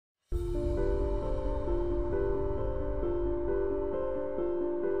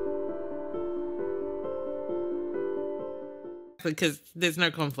because there's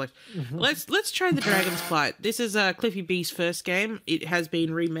no conflict. Let's try the Dragon's Flight. This is Cliffy B's first game. It has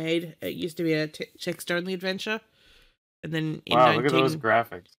been remade. It used to be a text-only adventure, and then in wow, look at those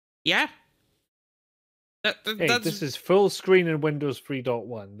graphics. Yeah. Hey, this is full screen in Windows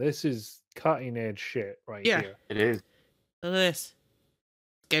 3.1. This is cutting edge shit right here. It is. Look at this.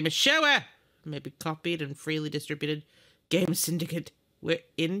 Game of Shower. Maybe copied and freely distributed. Game Syndicate. We're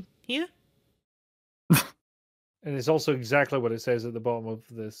in here. And it's also exactly what it says at the bottom of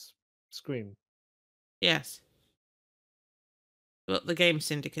this screen. Yes. Well, the Game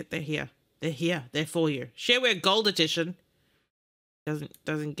Syndicate, they're here. They're here. They're for you. Shareware Gold Edition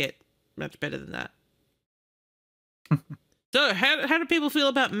doesn't get much better than that. So, how do people feel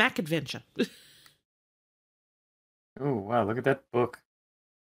about Mac Adventure? Oh, wow, look at that book.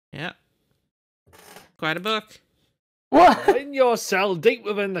 Yeah. Quite a book. What? In your cell, deep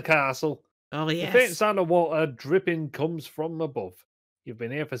within the castle. Oh, yes. The faint sound of water dripping comes from above. You've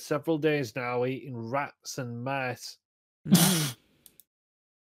been here for several days now, eating rats and mice.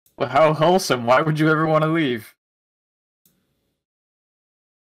 Well, how wholesome. Why would you ever want to leave?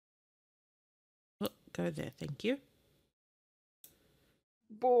 Oh, go there, thank you.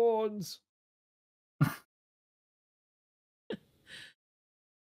 Bones.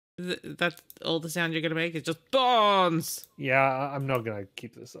 That's all the sound you're going to make is just bones. Yeah, I'm not going to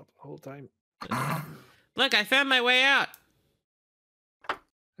keep this up the whole time. Look, I found my way out.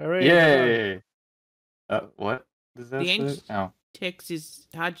 Hooray. Yay! What does that The say? ancient Oh. text is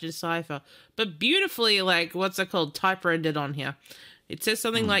hard to decipher, but beautifully, like, what's it called? Type-rendered on here. It says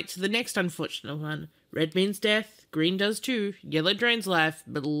something like, to the next unfortunate one, red means death, green does too, yellow drains life,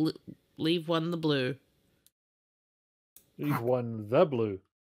 but leave one the blue. Leave one the blue.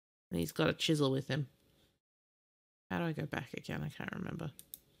 And he's got a chisel with him. How do I go back again? I can't remember.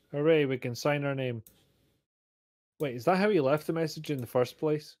 Hooray, we can sign our name. Wait, is that how you left the message in the first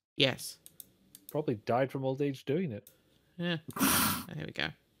place? Yes. Probably died from old age doing it. Yeah. Oh, here we go.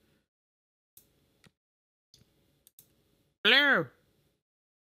 Hello.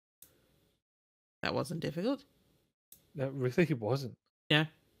 That wasn't difficult. That really wasn't. Yeah.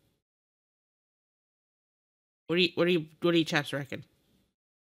 What do you chaps reckon?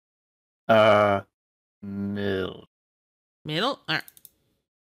 Middle. Middle? Alright.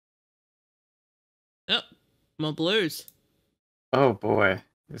 Oh, more blues. Oh boy.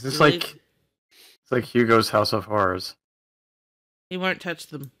 Is this Really? like... It's like Hugo's House of Horrors. He won't touch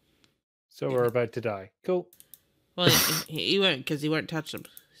them. So we're about to die. Cool. Well, he won't, because he won't touch them.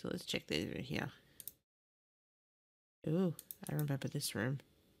 So let's check these over here. Ooh, I remember this room.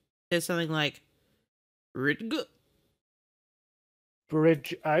 There's something like... Bridge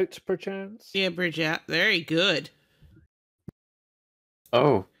out, perchance? Yeah, bridge out. Very good.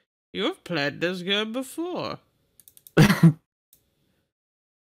 Oh. You've played this game before.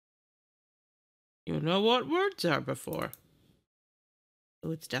 You know what words are before.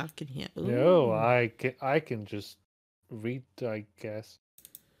 Oh, it's dark in here. Ooh. No, I can just read, I guess.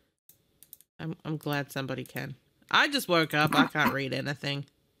 I'm glad somebody can. I just woke up. I can't read anything.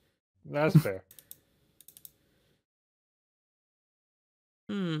 That's fair.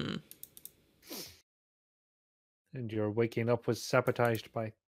 Hmm. And your waking up was sabotaged,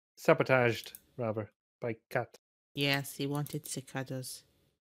 rather, by Cat. Yes, he wanted cicadas.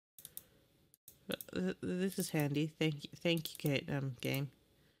 This is handy. Thank you, Kate. Game.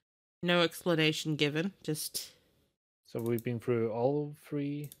 No explanation given. Just. So we've been through all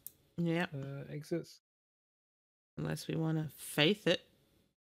three exits. Unless we want to faith it.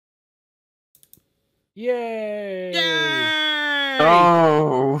 Yay! Yay!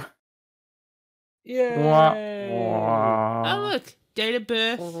 Oh! Yay! Wah, wah. Oh, look. Date of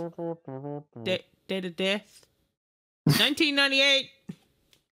birth. Date of death. 1998.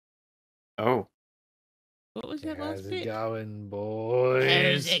 Oh. What was that last How's bit? it going, boys?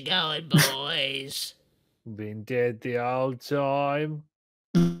 How's it going, boys? Been dead the whole time.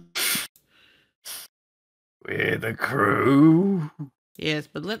 We're the crew. Yes,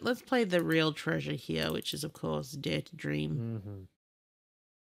 but let's play the real treasure here, which is, of course, Dare to Dream. Mm-hmm.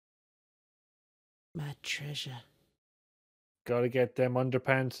 My treasure. Gotta get them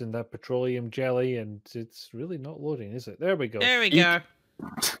underpants and that petroleum jelly, and it's really not loading, is it? There we go. There we go.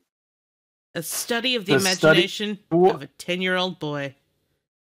 A study of the The study- imagination of a 10-year-old boy.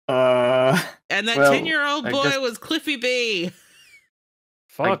 And And that well, 10-year-old I boy guess- was Cliffy B.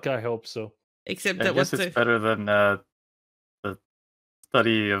 Fuck, I hope so. Except I that guess was it's better than the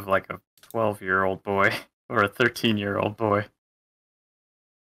study of like a 12-year-old boy or a 13-year-old boy.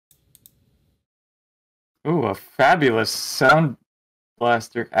 Ooh, a fabulous Sound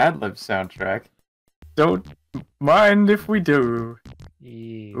Blaster ad-lib soundtrack. Don't Mind if we do?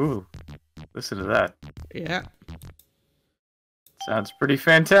 Yes. Ooh, listen to that. Yeah. Sounds pretty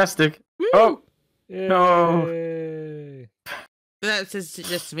fantastic. Woo! Oh, no. Yay. That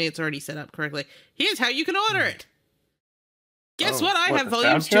suggests to me it's already set up correctly. Here's how you can order it. Guess Oh, what? I what, have the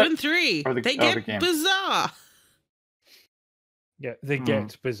volumes 2 soundtrack? and 3. Or the- They oh, the get game. bizarre. Yeah, they Hmm.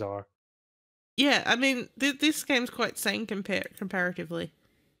 get bizarre. Yeah, I mean, this game's quite sane comparatively.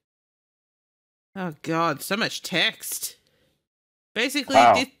 Oh god, so much text. Basically,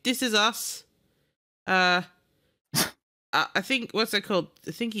 Wow. this is us. I think, what's it called?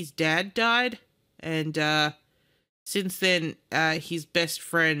 I think his dad died, and since then, his best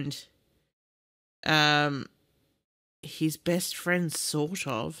friend, sort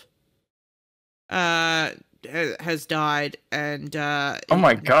of, has died, and Oh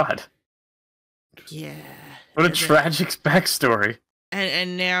my god. yeah. What a And then- tragic backstory.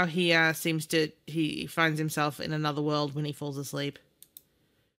 And now he he finds himself in another world when he falls asleep.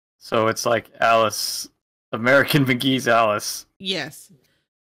 So it's like Alice, American McGee's Alice. Yes.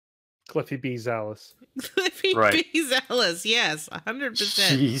 Cliffy B's Alice. Cliffy Right. B's Alice, yes, 100%.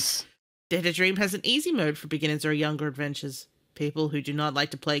 Jeez. Data Dream has an easy mode for beginners or younger adventurers. People who do not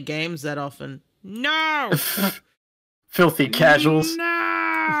like to play games that often. No! Filthy casuals.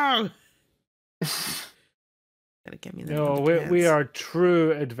 No! Gotta get me that. No, we are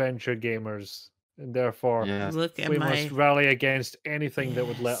true adventure gamers, and therefore Yeah. Look at we my. must rally against anything that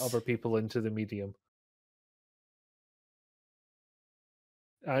would let Yes. other people into the medium.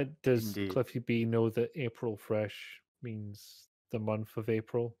 Does Indeed. Cliffy B know that April Fresh means the month of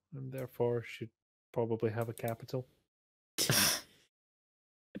April, and therefore should probably have a capital?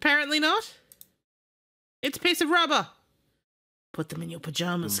 Apparently not. It's a piece of rubber. Put them in your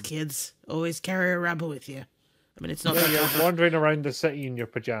pajamas, kids. Always carry a rubber with you. I mean, it's not. When you're wandering around the city in your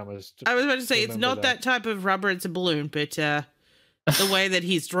pajamas. I was about to say it's remember not that type of rubber. It's a balloon, but the way that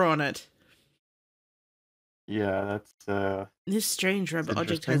he's drawn it. Yeah, that's This strange rubber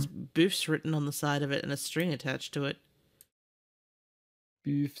object has interesting. boofs written on the side of it and a string attached to it.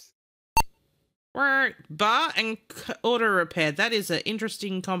 Beefs. Bar and auto repair. That is an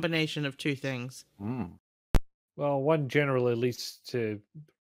interesting combination of two things. Well, one generally leads to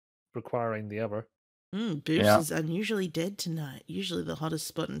requiring the other. Boofs Yeah. is unusually dead tonight. Usually the hottest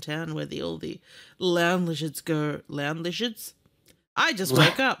spot in town where all the lounge lizards go. Lounge lizards? I just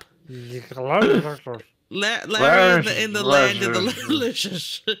woke up. Larry in the land of the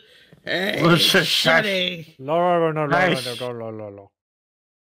lizards. Hey, shitty.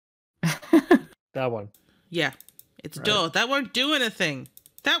 That one. Yeah, it's a Right. door. That won't do anything.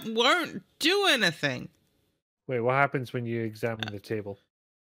 That won't do anything. Wait, what happens when you examine the table?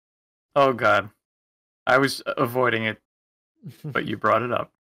 Oh god. I was avoiding it, but you brought it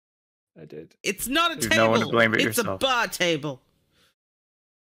up. I did. It's not a You've table. no one to blame but it's yourself. a bar table.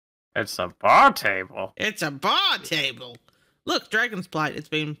 It's a bar table. It's a bar table. Look, Dragon's Plight. It's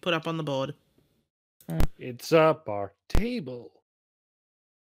been put up on the board. It's a bar table.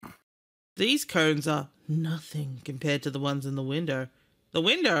 These cones are nothing compared to the ones in the window. Oh,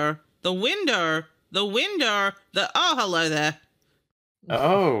 hello there.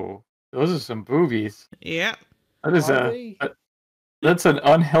 Oh, those are some boobies. Yeah. That is Are they? that's an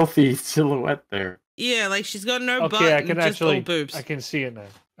unhealthy silhouette there. Yeah, like she's got no butt Okay, I and can just all actually. boobs. I can see it now.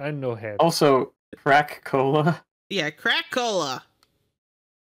 And no head. Also, crack cola. Yeah, crack cola.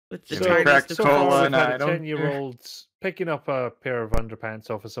 With the So, tiniest crack of so cola, far colas. we've and had I a don't 10-year-old picking up a pair of underpants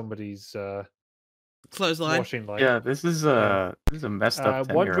off of somebody's Clothesline. washing line. Yeah, this is a messed up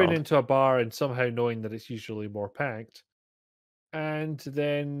 10-year-old. Wandering into a bar and somehow knowing that it's usually more packed, and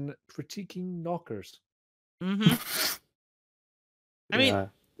then critiquing knockers. Mm-hmm. I mean, Yeah,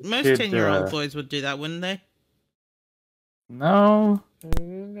 most kid, 10-year-old boys would do that, wouldn't they? no.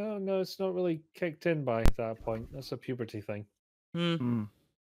 No, it's not really kicked in by that point. That's a puberty thing. Hmm. Hmm.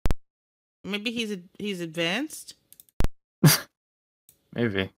 Maybe he's advanced.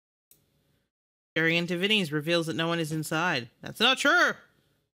 Maybe. Peering into Vinny's reveals that no one is inside. That's not true.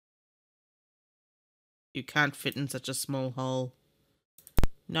 You can't fit in such a small hole.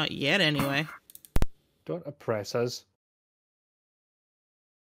 Not yet, anyway. Don't oppress us.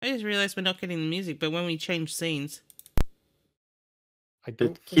 I just realized we're not getting the music, but when we change scenes, I don't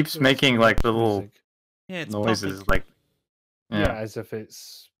think keeps there's making, like, much little music. yeah, it's Noises popping. like Yeah, as if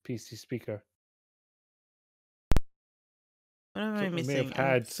it's PC speaker. What am So I we may missing? have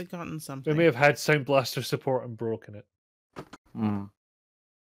had- I've forgotten We something. may have had Sound Blaster support and broken it. Hmm.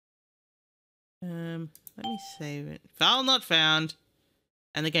 Let me save it. File not found.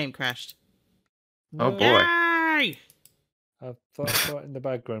 And the game crashed. Oh, No, boy. Yay! I thought I saw it in the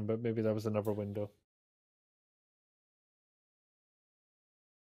background, but maybe that was another window.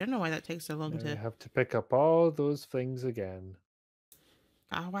 I don't know why that takes so long Now you to have to pick up all those things again.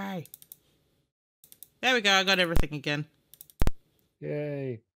 go away. There we go. I got everything again.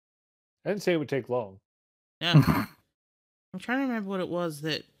 Yay. I didn't say it would take long. Yeah. I'm trying to remember what it was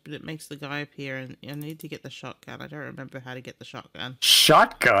that makes the guy appear, and I need to get the shotgun. I don't remember how to get the shotgun.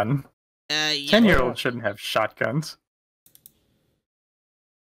 Shotgun? Yeah. 10-year-olds shouldn't have shotguns.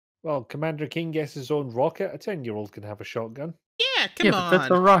 Well, Commander King gets his own rocket. A 10-year-old can have a shotgun. Yeah, come But on. that's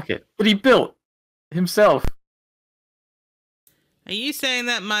a rocket that he built himself. Are you saying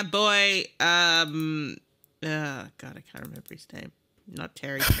that my boy, God, I can't remember his name. Not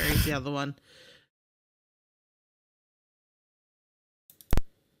Terry. Terry's the other one.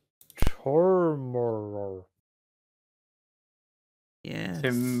 Tormor. Yes.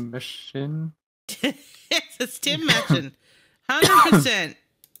 Tim Machine? Yes, it's Tim Machin. 100%.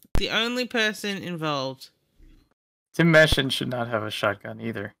 The only person involved. Tim Machine should not have a shotgun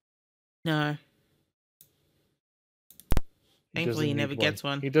either. No. Thankfully, he never gets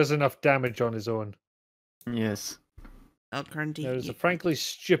one. He does enough damage on his own. Yes. Oh, Grundy. There's a frankly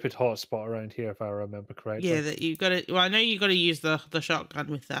stupid hotspot around here, if I remember correctly. Yeah, that you got to. Well, I know you got to use the shotgun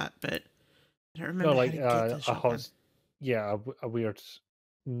with that, but I don't remember No, like how to get the a shotgun. a weird,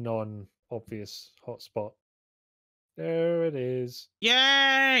 non-obvious hotspot. There it is.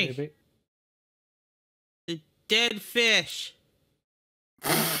 Yay! Maybe. The dead fish.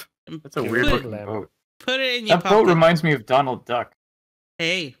 That's a weird looking Lemon. boat. Put it in your That pocket. boat reminds me of Donald Duck.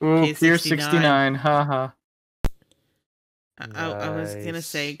 Hey, Ooh, Pier 69, haha. I was gonna Nice.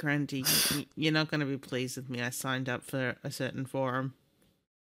 say, Grundy, you're not gonna be pleased with me. I signed up for a certain forum.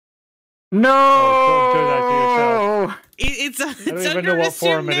 No! Oh, don't do that to yourself. It's I don't it's even under know an what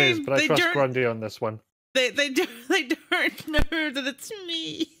forum assumed it is, name. but I They trust don't- Grundy on this one. They don't know that it's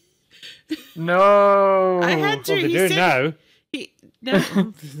me. No! I had to. Well, they He do said- now.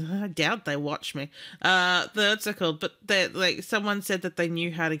 No, I doubt they watch me. That's so cool. But like someone said that they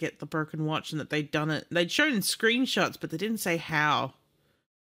knew how to get the broken watch and that they'd done it. They'd shown screenshots, but they didn't say how.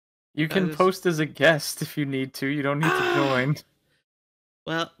 You can just- post as a guest if you need to. You don't need to join.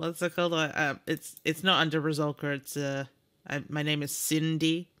 Well, what's it called? It's not under Resulka. It's my name is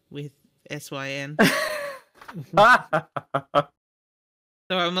Cindy with SYN,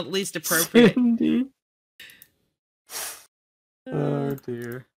 so I'm at least appropriate. Cindy. Oh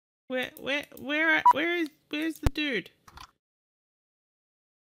dear. Where's the dude?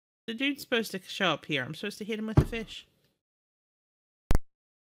 The dude's supposed to show up here. I'm supposed to hit him with a fish.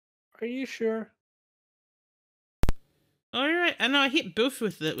 Are you sure? All right, I know I hit Boof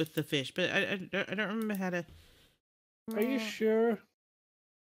with the fish, but I don't remember how to. Are you sure?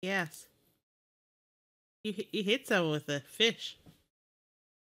 Yes. You hit someone with a fish.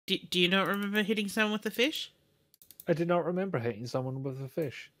 Do you not remember hitting someone with a fish? I did not remember hitting someone with a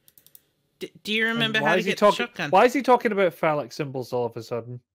fish. Do you And remember why how to is he get the talking? shotgun? Why is he talking about phallic symbols all of a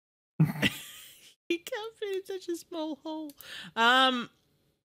sudden? He can't fit in such a small hole.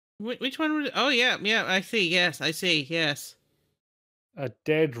 Which one would? Oh yeah, I see. Yes, I see. Yes, A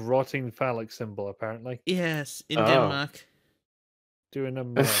dead, rotting phallic symbol, apparently. yes, in Oh. Denmark. Doing a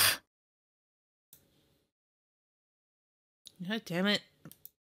murder. God damn it!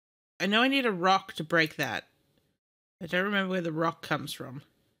 I know I need a rock to break that. I don't remember where the rock comes from.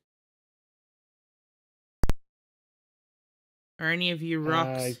 Are any of you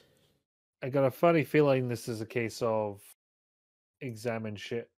rocks? I got a funny feeling this is a case of examine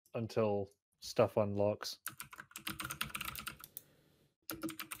shit until stuff unlocks.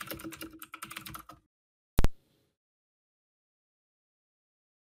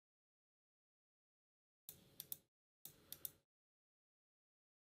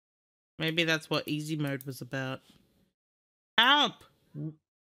 Maybe that's what easy mode was about. Help!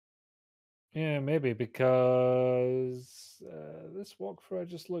 Yeah, maybe because this walkthrough I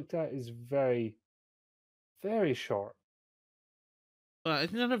just looked at is very, very short. Well,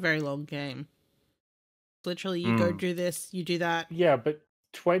 it's not a very long game. Literally, you go Hmm. do this, you do that. Yeah, but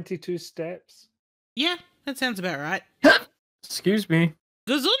 22 steps? Yeah, that sounds about right. Excuse me.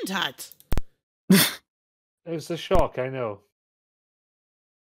 Gesundheit! It was a shock, I know.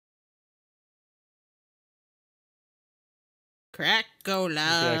 Crack cola.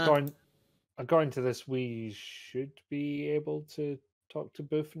 Yeah, according to this, we should be able to talk to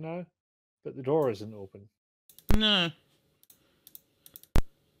Booth now, but the door isn't open. No.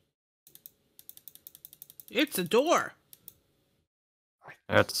 It's a door.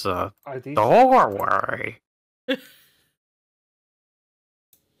 It's a Are these doorway.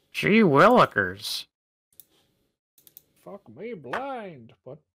 Gee willikers. fuck me blind?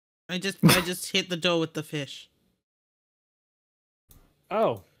 What? I just hit the door with the fish.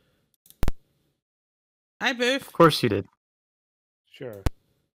 Oh, Hi, Boof. Of course you did. Sure.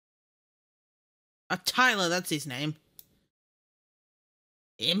 Tyler, that's his name.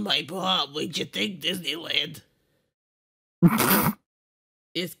 In my Bob, what'd you think, Disneyland?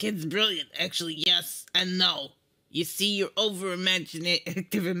 This kid's brilliant. Actually, yes and no. You see, your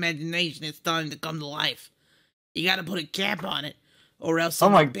active imagination is starting to come to life. You gotta put a cap on it, or else Oh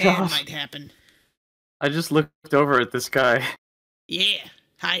my something bad gosh. might happen. I just looked over at this guy. Yeah,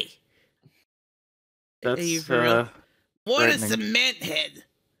 hi. Are you That's for real? What a frightening. cement head.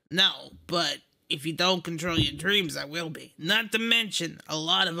 No, but if you don't control your dreams, I will be. Not to mention a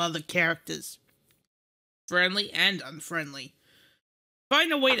lot of other characters. Friendly and unfriendly.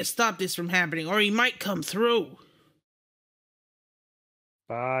 Find a way to stop this from happening, or he might come through.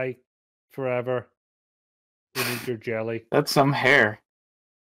 Bye. Forever. We need your jelly. That's some hair.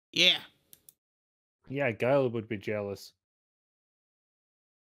 Yeah. Yeah, Guile would be jealous.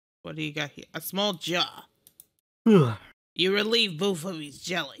 What do you got here? A small jar. Ugh. You relieve both of his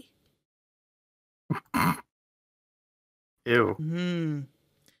jelly. Ew.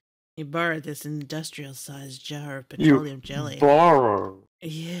 You borrowed this industrial-sized jar of petroleum jelly. Borrow.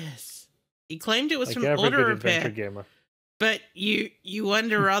 Yes. He claimed it was Like from every auto good repair, adventure gamer. but you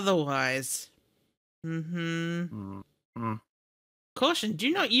wonder otherwise. Caution,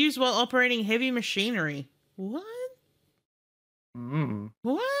 do not use while operating heavy machinery. What?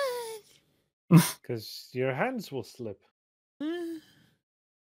 What? Because your hands will slip. Oh,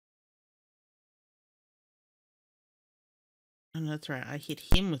 that's right. I hit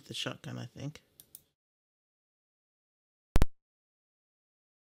him with the shotgun, I think.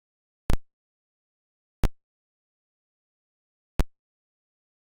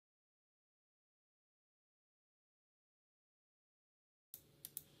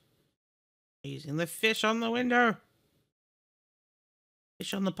 Using the fish on the window.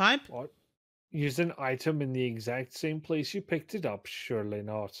 Fish on the pipe? What? Use an item in the exact same place you picked it up? Surely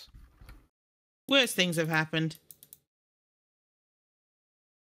not. Worse things have happened.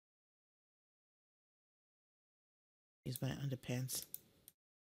 Use my underpants.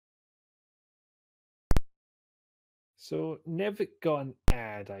 So, Nevic got an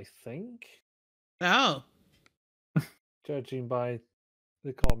ad, I think. Oh. Judging by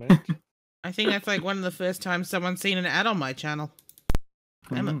the comment. I think that's like one of the first times someone's seen an ad on my channel.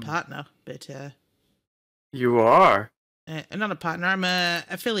 I'm a partner, but You are? not a partner, I'm a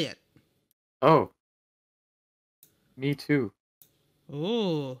affiliate. Oh. Me too.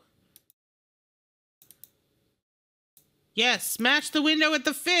 Ooh. Yes, smash the window with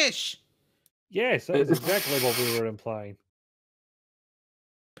the fish! Yes, that was exactly what we were implying.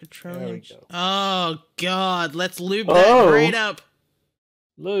 Petroleum. There we go. Oh, God. Let's lube that grate up.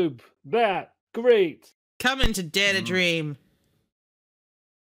 Lube that. Great. Come into Dare to Dream.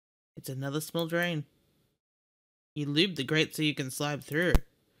 It's another small drain. You lube the grate so you can slide through.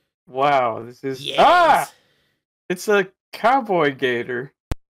 Wow, this is... Yes. Ah! It's a cowboy gator.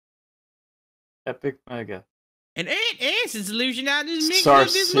 Epic Mega. And it's a solution out this mix up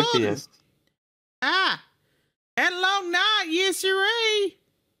this morning. Sarsipius. Ah. Had a long night, yes, sirree.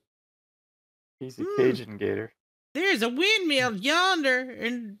 He's a Cajun gator. There's a windmill yonder,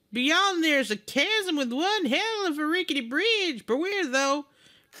 and beyond there's a chasm with one hell of a rickety bridge. Beware, though,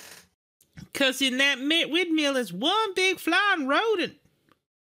 'cause in that windmill is one big flying rodent.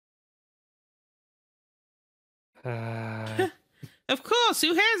 Of course,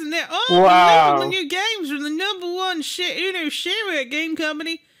 who hasn't? They're all the new games from the #1 shareware game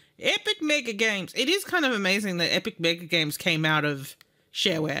company, Epic Mega Games. It is kind of amazing that Epic Mega Games came out of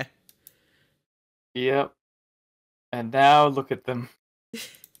shareware. Yep. And now look at them.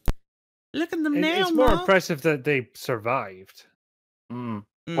 Look at them now, It's more impressive that they survived.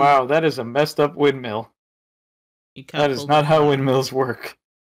 Wow, that is a messed up windmill. That is not how windmills work.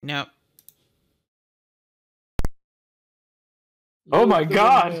 No. Oh my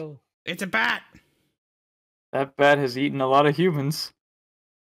God! It's a bat! That bat has eaten a lot of humans.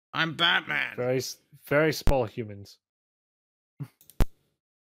 I'm Batman. Very small humans.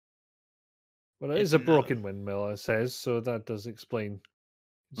 Well, it is a broken windmill, it says, so that does explain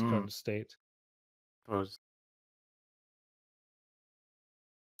its current state.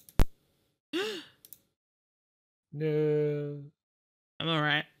 No. I'm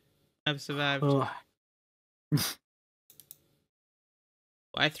alright. I've survived.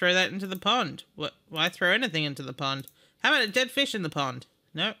 Why throw that into the pond? Why throw anything into the pond? How about a dead fish in the pond?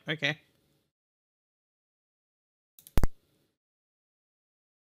 No? Okay.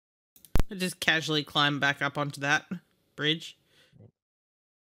 I just casually climb back up onto that bridge.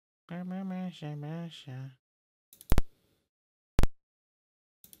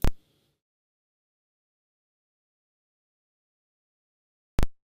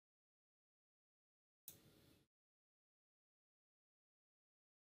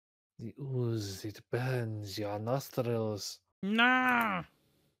 The ooze, it burns your nostrils. Nah.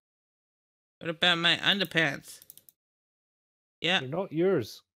 What about my underpants? Yeah. They're not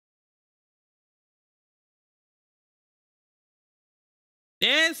yours.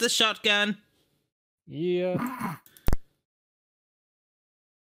 There's the shotgun. Yeah.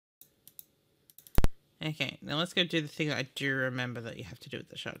 Okay, now let's go do the thing that I do remember that you have to do with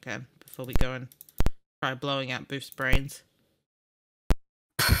the shotgun before we go and try blowing out Boof's brains.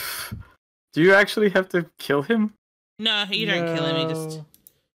 Do you actually have to kill him? No, you don't kill him. No.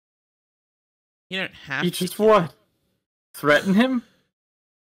 You don't have You to. just kill him. what? Threaten him?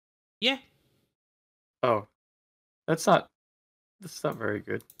 Yeah. Oh, that's not very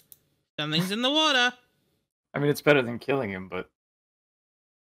good. Something's in the water. I mean, it's better than killing him, but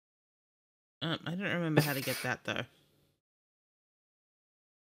I don't remember how to get that though.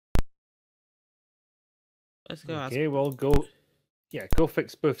 Let's go ask. Okay, well, go. Yeah, go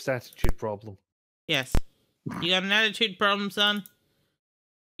fix Boof's attitude problem. Yes. You got an attitude problem, son?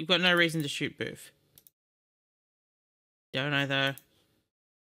 You've got no reason to shoot Boof. Don't I, though?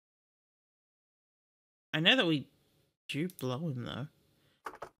 I know that we do blow him, though.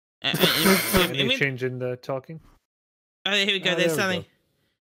 Any change in the talking? Oh, here we go. Ah, There's there we something. go.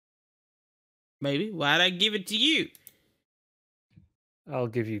 Maybe. Why'd I give it to you? I'll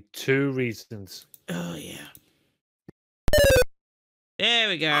give you 2 reasons. Oh, yeah. There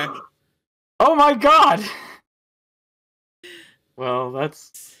we go. oh my god! Well,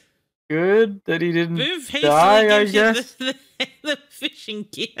 that's good that he didn't Boof hastily die, I gives you guess. the fishing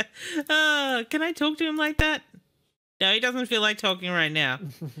gear. Oh, can I talk to him like that? No, he doesn't feel like talking right now.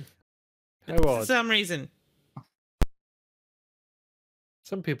 How For odd. some reason.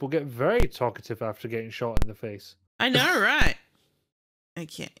 Some people get very talkative after getting shot in the face. I know, right?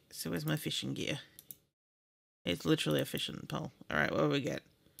 Okay, so where's my fishing gear? It's literally a fishing pole. Alright, what do we get?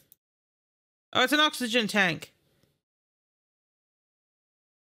 Oh, it's an oxygen tank.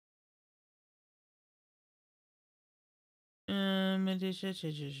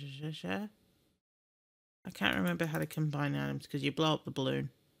 I can't remember how to combine items because you blow up the balloon.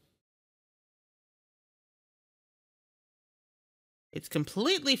 It's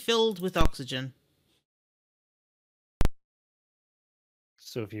completely filled with oxygen.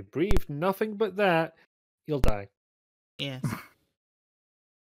 So if you breathe nothing but that, you'll die. Yes. How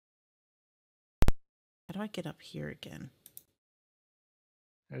do I get up here again?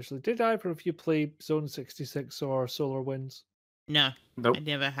 Actually, did either of you play Zone 66 or Solar Winds? No, Nope, I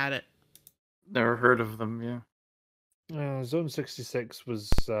never had it. never heard of them. Yeah. Zone 66 was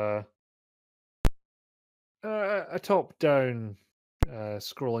a top-down,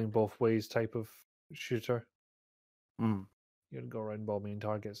 scrolling both ways type of shooter. Hmm. You'd go around bombing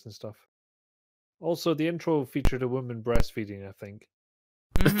targets and stuff. Also, the intro featured a woman breastfeeding, I think.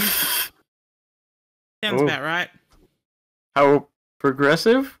 Mm-hmm. Sounds Oh. about right. How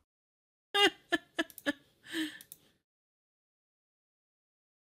progressive?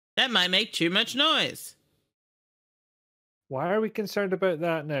 That might make too much noise. Why are we concerned about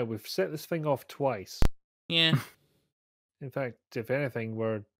that now? We've set this thing off twice. Yeah. In fact, if anything,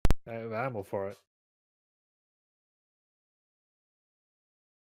 we're out of ammo for it.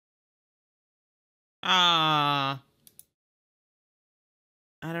 Ah.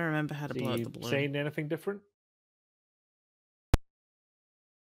 I don't remember how to blow up the balloon. Saying anything different?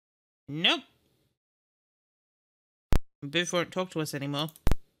 Nope. Boof won't talk to us anymore.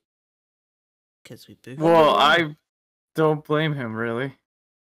 Because we Boof. Well, I don't blame him, really.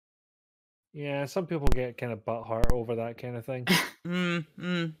 Yeah, some people get kind of butthurt over that kind of thing. I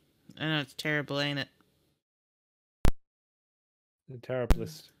know it's terrible, ain't it? The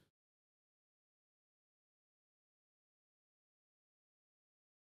terriblest.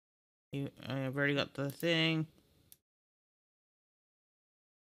 I've already got the thing.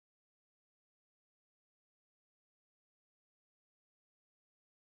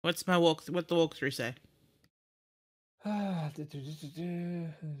 What the walkthrough say?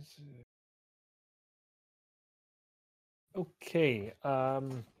 Okay,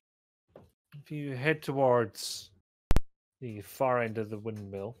 if you head towards the far end of the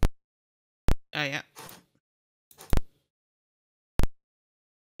windmill, Oh, yeah.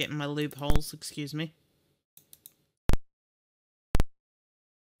 Getting my loopholes, excuse me.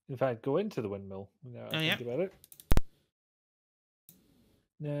 in fact, go into the windmill. Now I think about it.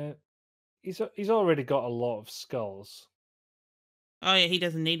 Now, he's already got a lot of skulls. Oh, yeah, he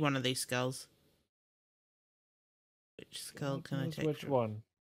doesn't need one of these skulls. Which skull can I take? Which one?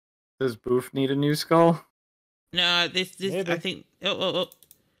 Does Boof need a new skull? No, this Maybe. I think. Oh.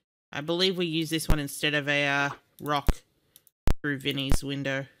 I believe we use this one instead of a rock through Vinny's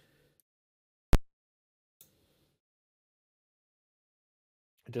window.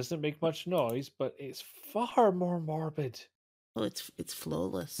 It doesn't make much noise, but it's far more morbid. Oh, it's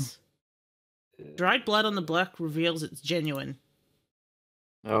flawless. Dried blood on the black reveals it's genuine.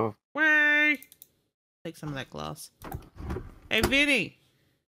 Oh, Way! Take some of that glass. Hey, Vinny!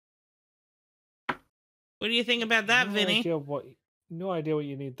 What do you think about that, no Vinny? No idea what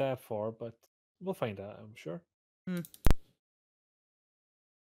you need that for, but we'll find out, I'm sure.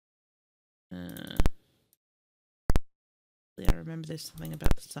 Yeah, I remember there's something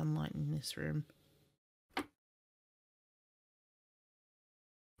about the sunlight in this room.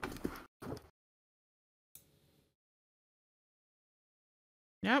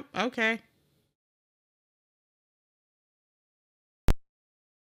 Nope, okay.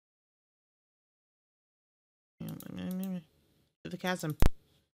 To the chasm.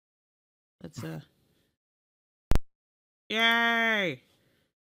 Let's, Yay!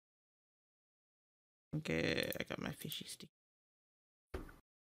 Okay, I got my fishy stick.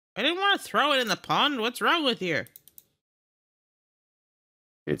 I didn't want to throw it in the pond. What's wrong with you?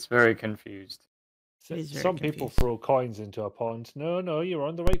 it's very confused. It is very Some people confused. throw coins into a pond. No, you're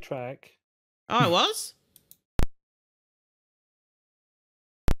on the right track. Oh, I was?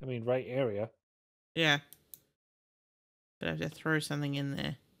 I mean, right area. Yeah. But I have to throw something in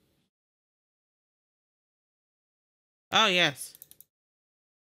there. Oh, yes.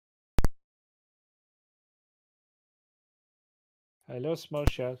 Hello, small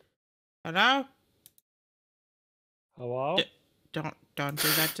shell. Hello? Hello? Don't do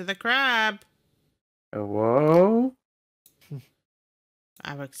that to the crab. Hello?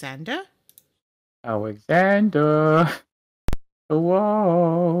 Alexander? Alexander?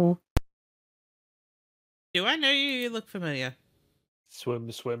 Hello? Do I know you? You look familiar. Swim,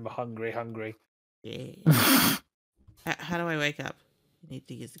 hungry. Yeah. How do I wake up? I need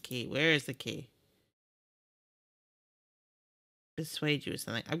to use the key. Where is the key? Persuade you or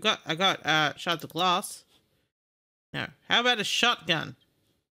something. I got shards of glass. No. How about a shotgun?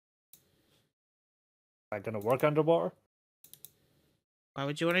 Am I gonna work underwater? Why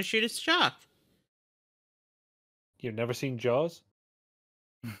would you want to shoot a shark? You've never seen Jaws?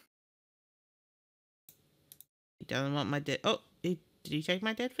 He doesn't want my dead. Oh, did he take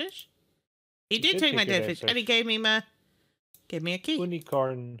my dead fish? He He did did take my take your dead dead fish, and he fish. gave me a key.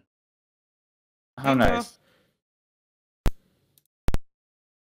 Unicorn. How Okay, well, nice.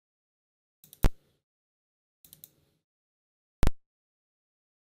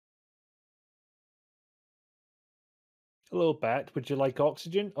 Hello, bat. Would you like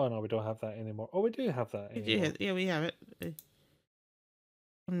oxygen? Oh, no, we don't have that anymore. Oh, we do have that yeah, anymore. yeah, we have it. It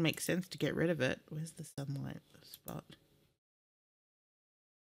wouldn't make sense to get rid of it. Where's the sunlight spot?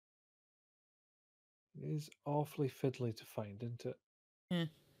 It is awfully fiddly to find, isn't it? Yeah.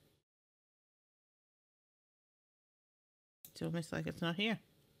 It's almost like it's not here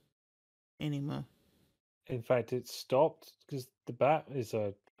anymore. In fact, it stopped because the bat is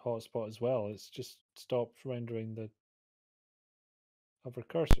a hotspot as well. It's just stopped rendering the other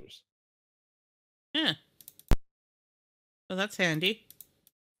cursors. Yeah. Well, that's handy.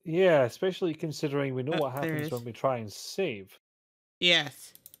 Yeah, especially considering we know Oh, what there it happens is. when we try and save.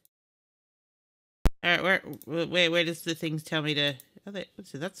 Yes. All right, where does the things tell me to? Oh,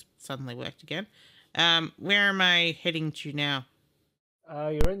 let's see, that's suddenly worked again. Where am I heading to now?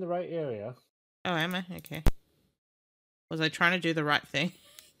 You're in the right area. Oh, am I? Okay. Was I trying to do the right thing?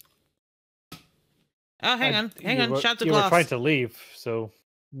 Oh, hang on. Shut the You glass. were trying to leave, so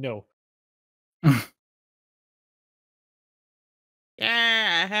no.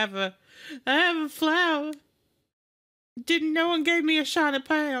 Yeah, I have a flower. Didn't no one gave me a shiny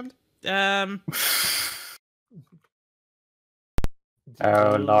pound.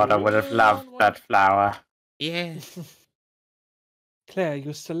 Oh Lord, I would have loved that flower. Yeah. Claire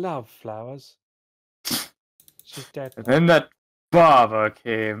used to love flowers. She's dead And now. then that barber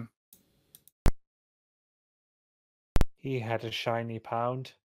came. He had a shiny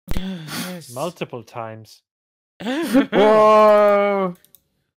pound Yes. multiple times. Whoa!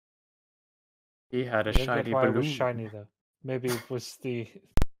 He had I a don't get shiny why it balloon. was shiny though. Maybe it was the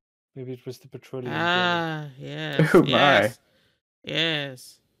petroleum jelly. Ah, yes. Oh my. Yes.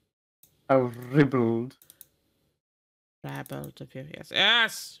 Yes. How ribbled. Rabbled of you. Yes.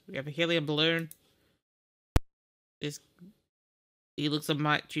 Yes. We have a helium balloon. He looks a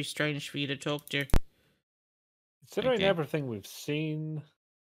mite too strange for you to talk to. Considering Okay. everything we've seen,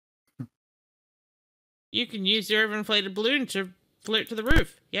 You can use your overinflated balloon to float to the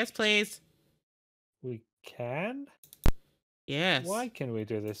roof. Yes, please. we can? Yes. Why can we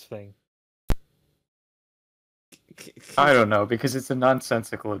do this thing? I don't know, because it's a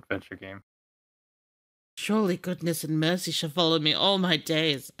nonsensical adventure game. Surely goodness and mercy shall follow me all my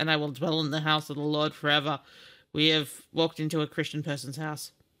days, and I will dwell in the house of the Lord forever. We have walked into a Christian person's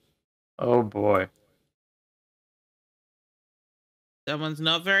house. Oh boy. Someone's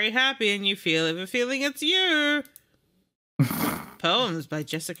not very happy, and you have a feeling it's you. Poems by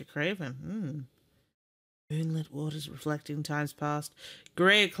Jessica Craven. Moonlit waters reflecting times past.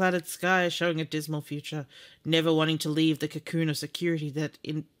 Grey clouded sky showing a dismal future. Never wanting to leave the cocoon of security that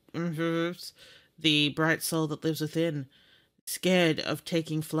involves the bright soul that lives within. Scared of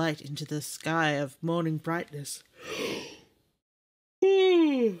taking flight into the sky of morning brightness.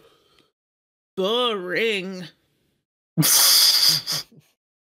 Boring.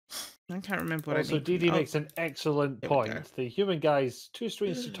 I can't remember what also, I need. Dee Dee makes an excellent point. The human guy's too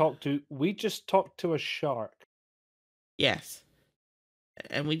strange to talk to. We just talked to a shark. Yes.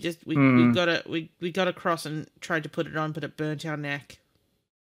 And we got across and tried to put it on, but it burnt our neck.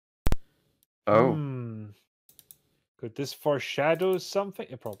 Oh. Could this foreshadow something?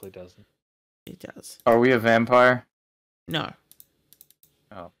 It probably doesn't. It does. Are we a vampire? No.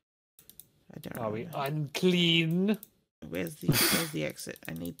 Oh. I don't know. Are we unclean? Where's the exit?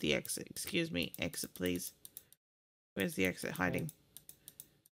 I need the exit. Excuse me. Exit, please. Where's the exit hiding?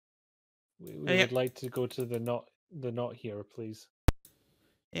 We would like to go to the not here, please.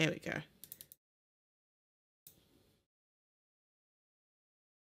 There we go.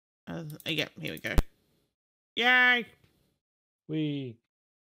 Here we go. Yay!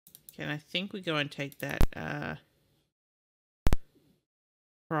 Can I think we go and take that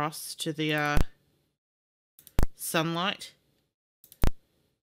cross to the sunlight?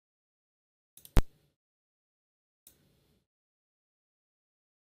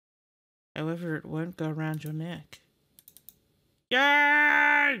 However, it won't go around your neck.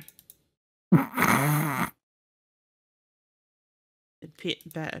 Yay!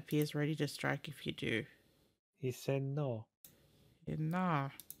 Bat appears ready to strike if you do. He said no. No.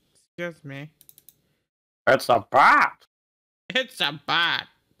 Excuse me. It's a bat! It's a bat!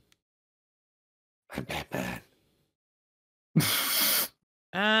 I'm Batman.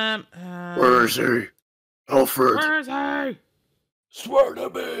 Where is he? Alfred. Where is he? Swear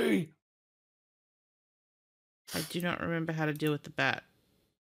to me! I do not remember how to deal with the bat.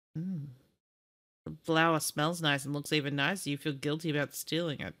 The flower smells nice and looks even nicer. You feel guilty about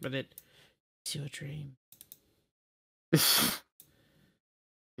stealing it, but it's your dream. It's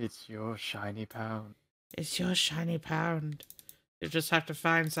your shiny pound. It's your shiny pound. You just have to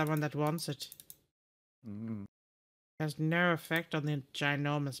find someone that wants it. Mm. Has no effect on the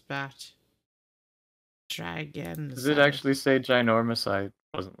ginormous bat. Try again. Does it actually say ginormous? I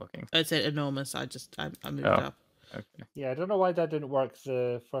wasn't looking. It said enormous. I moved Oh. up. Okay. Yeah, I don't know why that didn't work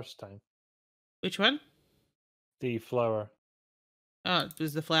the first time. Which one? The flower. Oh,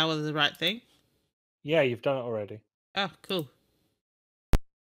 was the flower the right thing? Yeah, you've done it already. Oh, cool.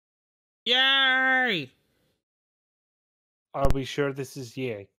 Yay! Are we sure this is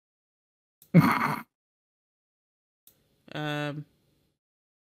yay? How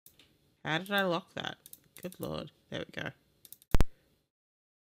did I lock that? Good lord. There we go.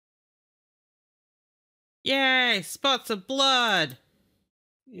 Yay! Spots of blood!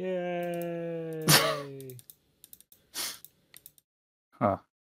 Yay! Huh.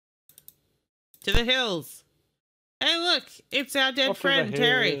 To the hills! Hey look! It's our dead Off to the friend,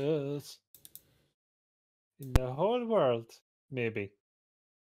 Terry! hills. In the whole world, maybe.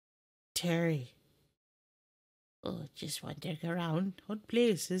 Terry. Oh, just wandering around. Odd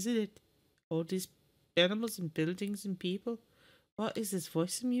place, isn't it? All these animals and buildings and people. What is this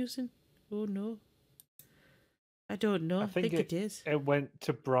voice I'm using? Oh no. I don't know. I think it is. It went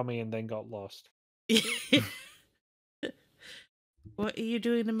to Brummy and then got lost. What are you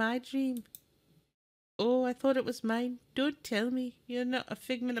doing in my dream? Oh, I thought it was mine. Don't tell me. You're not a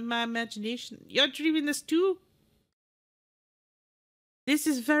figment of my imagination. You're dreaming this too? This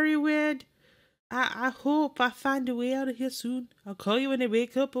is very weird. I hope I find a way out of here soon. I'll call you when I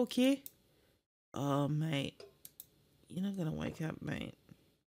wake up, okay? Oh, mate. You're not gonna wake up, mate.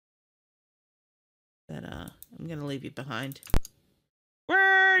 But, I'm gonna leave you behind.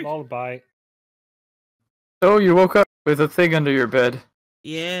 Word! Lullaby. Oh, you woke up with a thing under your bed.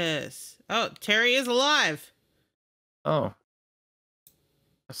 Yes. Oh, Terry is alive. Oh.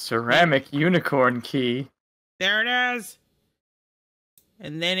 A ceramic unicorn key. There it is.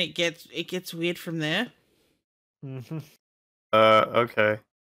 And then it gets weird from there. Mm-hmm. Okay.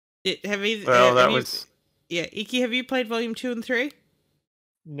 Yeah, Iki, have you played Volume 2 and 3?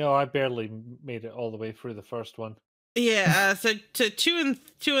 No, I barely made it all the way through the first one. Yeah, so to 2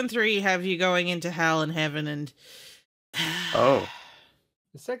 and 3 have you going into hell and heaven and Oh.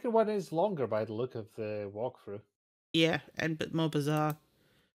 The second one is longer by the look of the walkthrough. Yeah, and but more bizarre.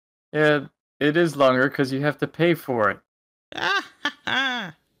 Yeah, it is longer because you have to pay for it. Ah ha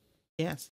ha! Yes.